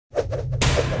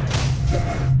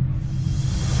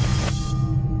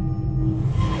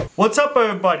What's up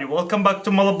everybody, welcome back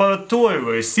to my laboratory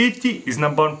where safety is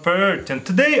number one priority, and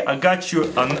today I got you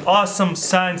an awesome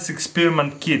science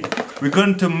experiment kit. We're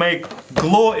going to make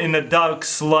glow-in-the-dark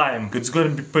slime. It's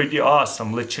going to be pretty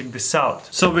awesome, let's check this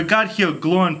out. So we got here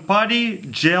glowing putty,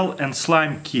 gel and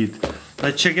slime kit.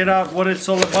 Let's check it out what it's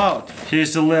all about.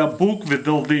 Here's a little book with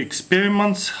all the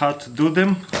experiments, how to do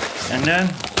them, and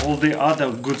then all the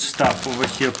other good stuff over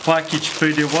here, packaged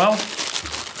pretty well.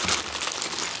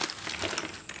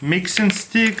 Mixing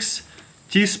sticks,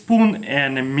 teaspoon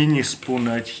and a mini spoon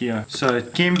right here. So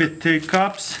it came with 3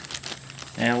 cups,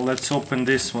 and let's open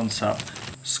this ones up.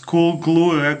 School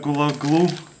glue, regular glue.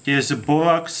 Here's a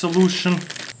borax solution.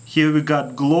 Here we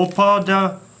got glow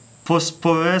powder,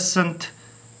 phosphorescent,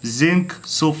 zinc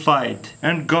sulfide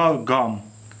and guar gum.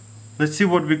 Let's see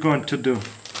what we're going to do.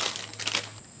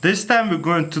 This time we're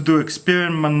going to do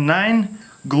experiment 9,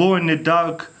 glow in the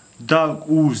dark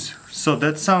ooze. So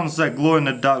that sounds like glow in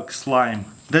the dark slime.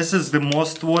 This is the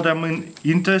most what I'm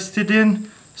interested in,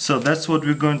 so that's what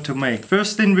we're going to make.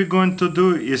 First thing we're going to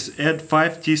do is add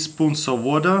 5 teaspoons of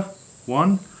water.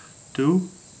 1, 2,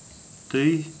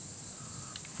 3,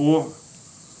 4,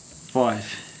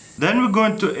 5. Then we're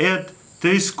going to add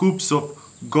 3 scoops of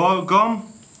guar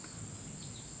gum.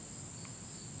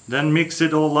 Then mix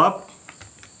it all up.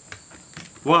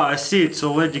 Wow, I see it's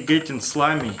already getting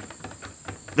slimy.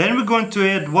 Then we're going to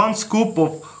add 1 scoop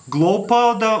of glow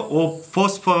powder or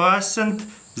phosphorescent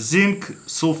zinc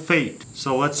sulfate.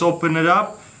 So let's open it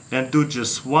up and do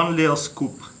just 1 little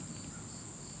scoop.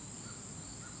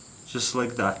 Just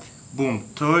like that. Boom,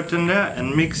 throw it in there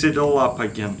and mix it all up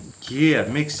again. Yeah,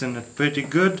 mixing it pretty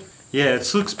good. Yeah,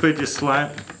 it looks pretty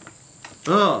slimy.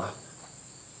 Ugh.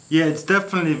 Yeah, it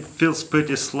definitely feels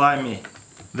pretty slimy.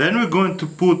 Then we're going to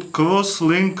put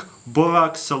cross-link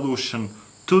borax solution,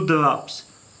 2 drops.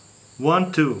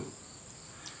 1, 2.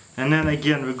 And then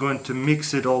again we're going to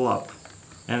mix it all up.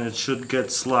 And it should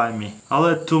get slimy. I'll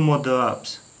add 2 more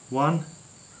drops. 1,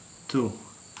 2.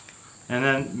 And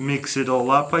then mix it all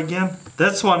up again.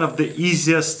 That's one of the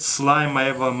easiest slime I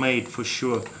ever made for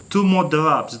sure. 2 more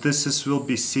drops. Will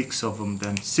be 6 of them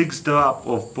then. 6 drops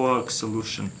of borax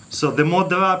solution. So the more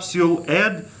drops you'll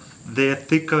add, the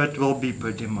thicker it will be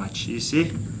pretty much. You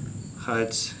see how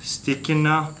it's sticking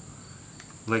now?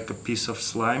 Like a piece of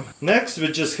slime. Next we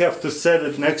just have to set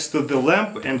it next to the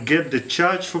lamp and get the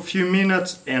charge for a few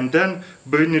minutes, and then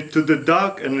bring it to the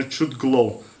dark and it should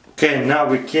glow. Okay, now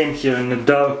we came here in the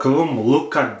dark room.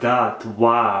 Look at that,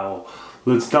 wow.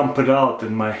 Let's dump it out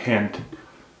in my hand.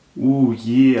 Ooh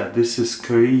yeah, this is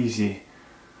crazy.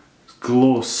 It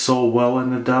glows so well in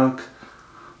the dark.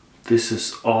 This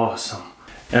is awesome.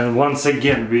 And once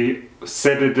again we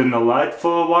set it in the light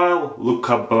for a while. Look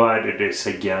how bright it is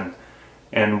again.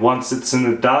 And once it's in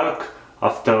the dark,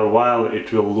 after a while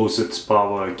it will lose its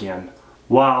power again.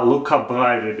 Wow, look how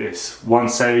bright it is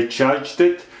once I recharged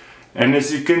it. And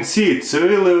as you can see, it's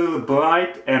really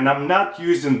bright, and I'm not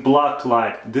using black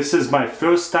light. This is my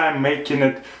first time making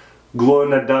it glow in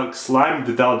the dark slime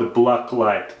without the black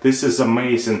light. This is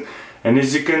amazing. And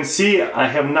as you can see, I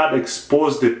have not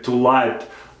exposed it to light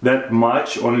that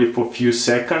much, only for a few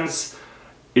seconds.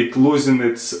 It losing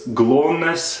its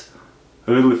glowness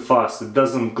really fast. It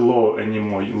doesn't glow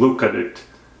anymore. Look at it.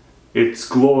 It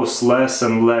glows less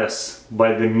and less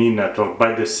by the minute, or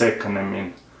by the second I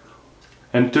mean.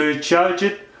 And to recharge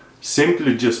it,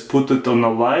 simply just put it on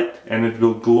a light and it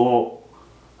will glow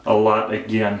a lot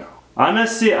again.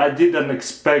 Honestly, I didn't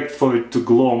expect for it to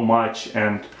glow much,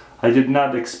 and I did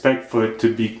not expect for it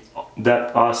to be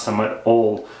that awesome at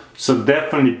all. So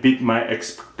definitely beat my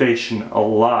expectation a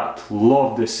lot.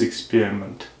 Love this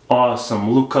experiment.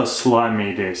 Awesome, look how slimy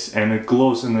it is, and it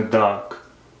glows in the dark.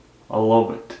 I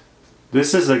love it.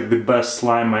 This is like the best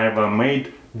slime I ever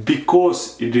made,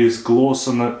 because it is glows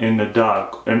in the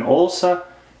dark, and also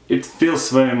it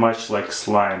feels very much like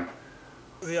slime.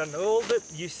 We unrolled it,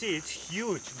 you see it's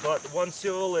huge, but once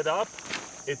you roll it up,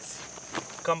 it's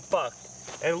compact.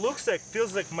 And it looks like,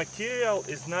 feels like material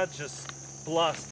is not just plastic.